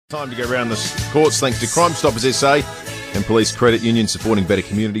Time to go around the courts thanks to Crime Stoppers SA and Police Credit Union supporting better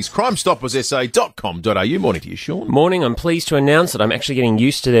communities. CrimeStoppersSA.com.au. Morning to you, Sean. Morning. I'm pleased to announce that I'm actually getting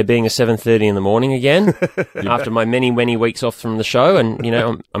used to there being a 7:30 in the morning again after my many weeks off from the show,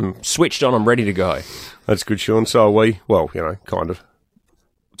 and I'm switched on. I'm ready to go. That's good, Sean. So are we. Well, kind of.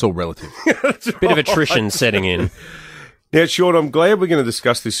 It's all relative. Bit of attrition setting in. Now, Sean, I'm glad we're going to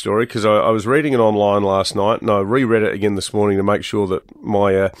discuss this story because I was reading it online last night and I reread it again this morning to make sure that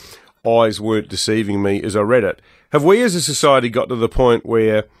my eyes weren't deceiving me as I read it. Have we as a society got to the point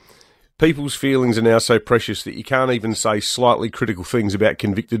where people's feelings are now so precious that you can't even say slightly critical things about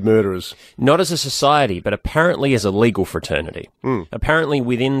convicted murderers? Not as a society, but apparently as a legal fraternity. Apparently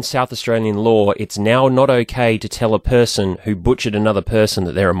within South Australian law, it's now not okay to tell a person who butchered another person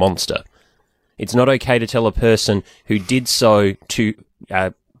that they're a monster. It's not okay to tell a person who did so to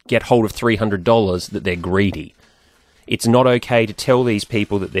get hold of $300 that they're greedy. It's not okay to tell these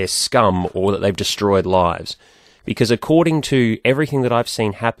people that they're scum or that they've destroyed lives. Because according to everything that I've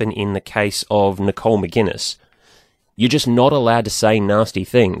seen happen in the case of Nicole McGuinness, you're just not allowed to say nasty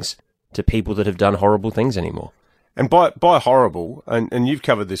things to people that have done horrible things anymore. And by horrible, and you've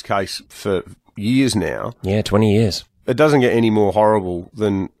covered this case for years now. Yeah, 20 years. It doesn't get any more horrible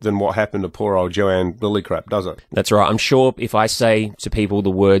than what happened to poor old Joanne Lillicrap, does it? That's right. I'm sure if I say to people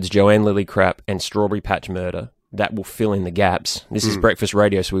the words Joanne Lillicrap and Strawberry Patch Murder, that will fill in the gaps. This is breakfast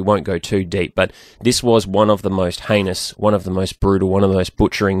radio, so we won't go too deep, but this was one of the most heinous, one of the most brutal, one of the most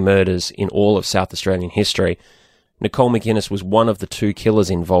butchering murders in all of South Australian history. Nicole McGuinness was one of the two killers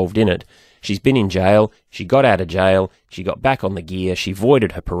involved in it. She's been in jail, she got out of jail, she got back on the gear, she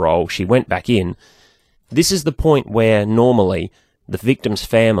voided her parole, she went back in. This is the point where normally the victim's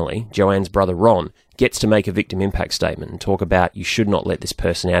family, Joanne's brother Ron, gets to make a victim impact statement and talk about, you should not let this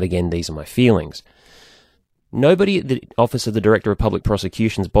person out again, these are my feelings. Nobody at the Office of the Director of Public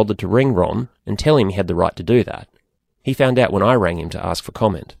Prosecutions bothered to ring Ron and tell him he had the right to do that. He found out when I rang him to ask for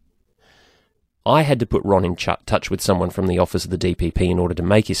comment. I had to put Ron in touch with someone from the Office of the DPP in order to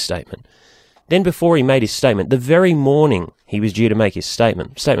make his statement. Then before he made his statement, the very morning he was due to make his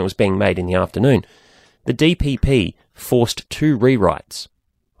statement was being made in the afternoon, the DPP forced 2 rewrites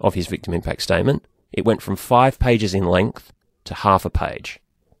of his victim impact statement. It went from 5 pages in length to half a page.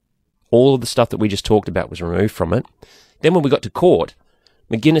 All of the stuff that we just talked about was removed from it. Then when we got to court,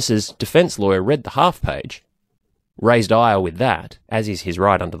 McGuinness's defence lawyer read the half page, raised ire with that, as is his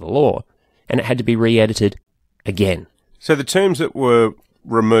right under the law, and it had to be re-edited again. So the terms that were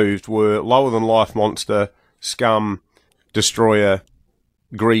removed were lower-than-life monster, scum, destroyer,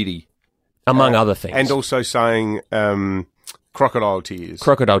 greedy. Among other things. And also saying crocodile tears.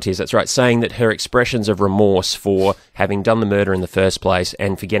 Crocodile tears, that's right. Saying that her expressions of remorse for having done the murder in the first place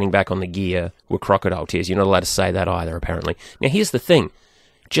and for getting back on the gear were crocodile tears. You're not allowed to say that either, apparently. Now, here's the thing.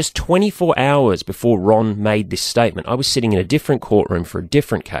 Just 24 hours before Ron made this statement, I was sitting in a different courtroom for a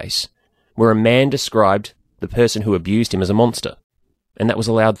different case where a man described the person who abused him as a monster. And that was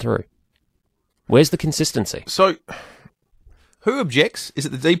allowed through. Where's the consistency? So, who objects? Is it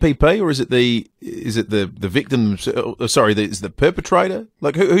the DPP or is it the victim? Is the perpetrator?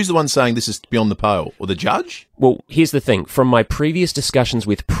 Like, who's the one saying this is beyond the pale? Or the judge? Well, here's the thing. From my previous discussions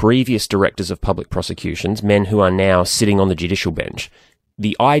with previous directors of public prosecutions, men who are now sitting on the judicial bench,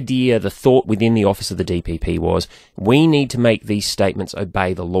 the idea, the thought within the office of the DPP was, we need to make these statements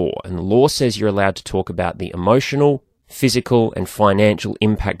obey the law. And the law says you're allowed to talk about the emotional, physical and financial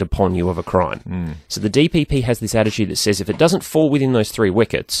impact upon you of a crime. So the DPP has this attitude that says if it doesn't fall within those 3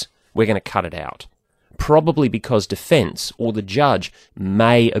 wickets, we're going to cut it out. Probably because defence or the judge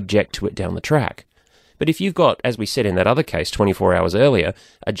may object to it down the track. But if you've got, as we said in that other case 24 hours earlier,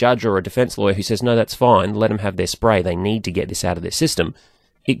 a judge or a defence lawyer who says, no, that's fine, let them have their spray, they need to get this out of their system,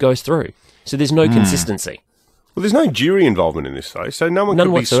 it goes through. So there's no consistency. Well, there's no jury involvement in this, though, so no one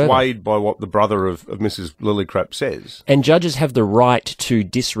can be swayed by what the brother of Mrs. Lillicrap says. And judges have the right to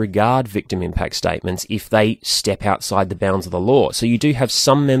disregard victim impact statements if they step outside the bounds of the law. So you do have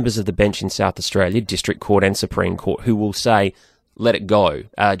some members of the bench in South Australia, District Court and Supreme Court, who will say, let it go.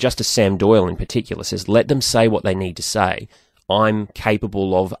 Justice Sam Doyle in particular says, let them say what they need to say. I'm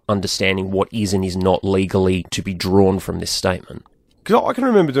capable of understanding what is and is not legally to be drawn from this statement. Because I can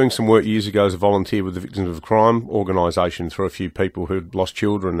remember doing some work years ago as a volunteer with the Victims of Crime organisation through a few people who'd lost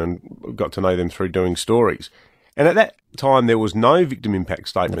children and got to know them through doing stories. And at that time, there was no victim impact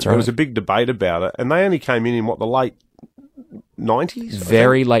statement. That's right. There was a big debate about it, and they only came in the late 90s?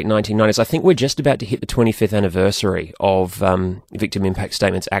 Very late 1990s. I think we're just about to hit the 25th anniversary of victim impact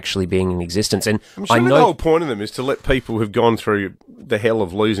statements actually being in existence. And I'm sure the whole point of them is to let people who've gone through the hell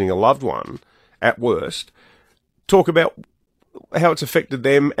of losing a loved one, at worst, talk about how it's affected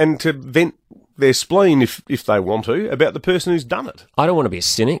them and to vent their spleen, if they want to, about the person who's done it. I don't want to be a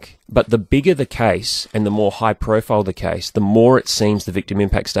cynic, but the bigger the case and the more high profile the case, the more it seems the victim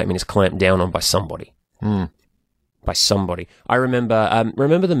impact statement is clamped down on by somebody. By somebody. I remember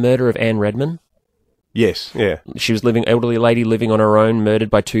the murder of Anne Redman? Yes, yeah. She was elderly lady living on her own, murdered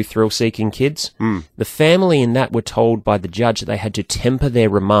by 2 thrill-seeking kids. The family in that were told by the judge that they had to temper their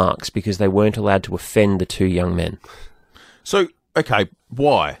remarks because they weren't allowed to offend the 2 young men. So, okay,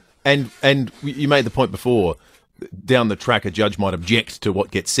 why? And you made the point before, down the track a judge might object to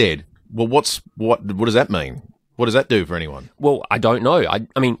what gets said. Well, what does that mean? What does that do for anyone? Well, I don't know. I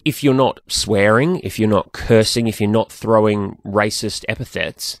mean, if you're not swearing, if you're not cursing, if you're not throwing racist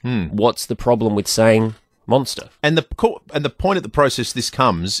epithets, what's the problem with saying monster? And the point of the process this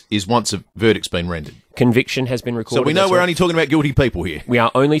comes is once a verdict's been rendered. Conviction has been recorded. So we know we're only talking about guilty people here. We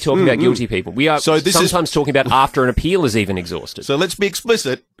are only talking about guilty people. We are sometimes talking about after an appeal is even exhausted. So let's be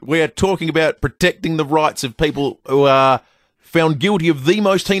explicit. We are talking about protecting the rights of people who are found guilty of the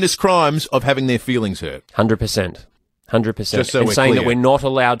most heinous crimes of having their feelings hurt. 100%. 100%. Just so and we're saying clear. that we're not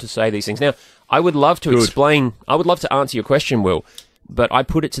allowed to say these things. Now, I would love to explain, I would love to answer your question, Will, but I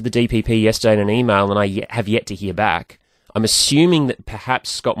put it to the DPP yesterday in an email and I have yet to hear back. I'm assuming that perhaps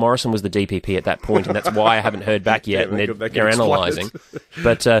Scott Morrison was the DPP at that point, and that's why I haven't heard back yet, and they're analysing.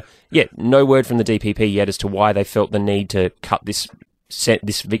 But, no word from the DPP yet as to why they felt the need to cut this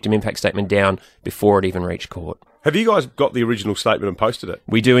victim impact statement down before it even reached court. Have you guys got the original statement and posted it?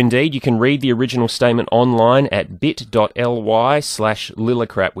 We do indeed. You can read the original statement online at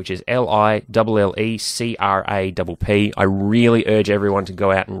bit.ly/Lillicrap, which is LILLECRAPP. I really urge everyone to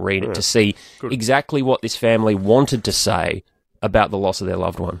go out and read it to see exactly what this family wanted to say about the loss of their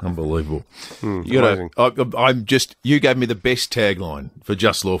loved one. Unbelievable. Amazing. You gave me the best tagline for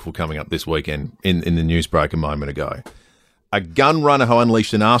Just Lawful coming up this weekend in the newsbreak a moment ago. A gun runner who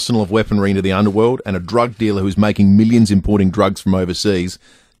unleashed an arsenal of weaponry into the underworld and a drug dealer who's making millions importing drugs from overseas,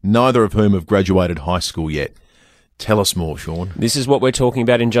 neither of whom have graduated high school yet. Tell us more, Sean. This is what we're talking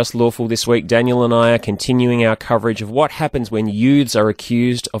about in Just Lawful this week. Daniel and I are continuing our coverage of what happens when youths are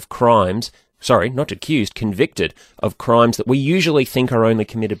accused of crimes, convicted of crimes that we usually think are only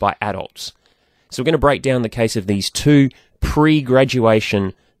committed by adults. So we're going to break down the case of these 2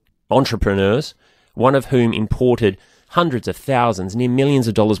 pre-graduation entrepreneurs, one of whom imported hundreds of thousands, near millions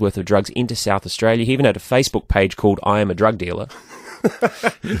of dollars worth of drugs into South Australia. He even had a Facebook page called I Am a Drug Dealer.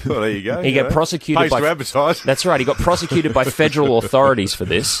 Well, there you go. He got prosecuted Pays to advertise. That's right. He got prosecuted by federal authorities for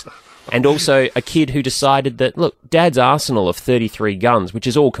this. And also a kid who decided that, look, Dad's arsenal of 33 guns, which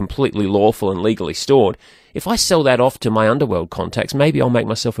is all completely lawful and legally stored, if I sell that off to my underworld contacts, maybe I'll make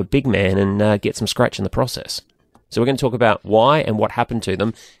myself a big man and get some scratch in the process. So we're going to talk about why and what happened to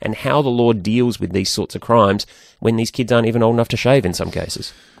them and how the law deals with these sorts of crimes when these kids aren't even old enough to shave in some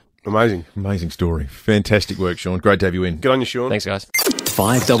cases. Amazing. Amazing story. Fantastic work, Sean. Great to have you in. Good on you, Sean. Thanks, guys.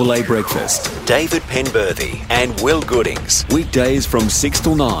 5AA Breakfast. David Penberthy and Will Goodings. Weekdays from 6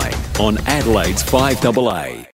 till 9 on Adelaide's 5AA.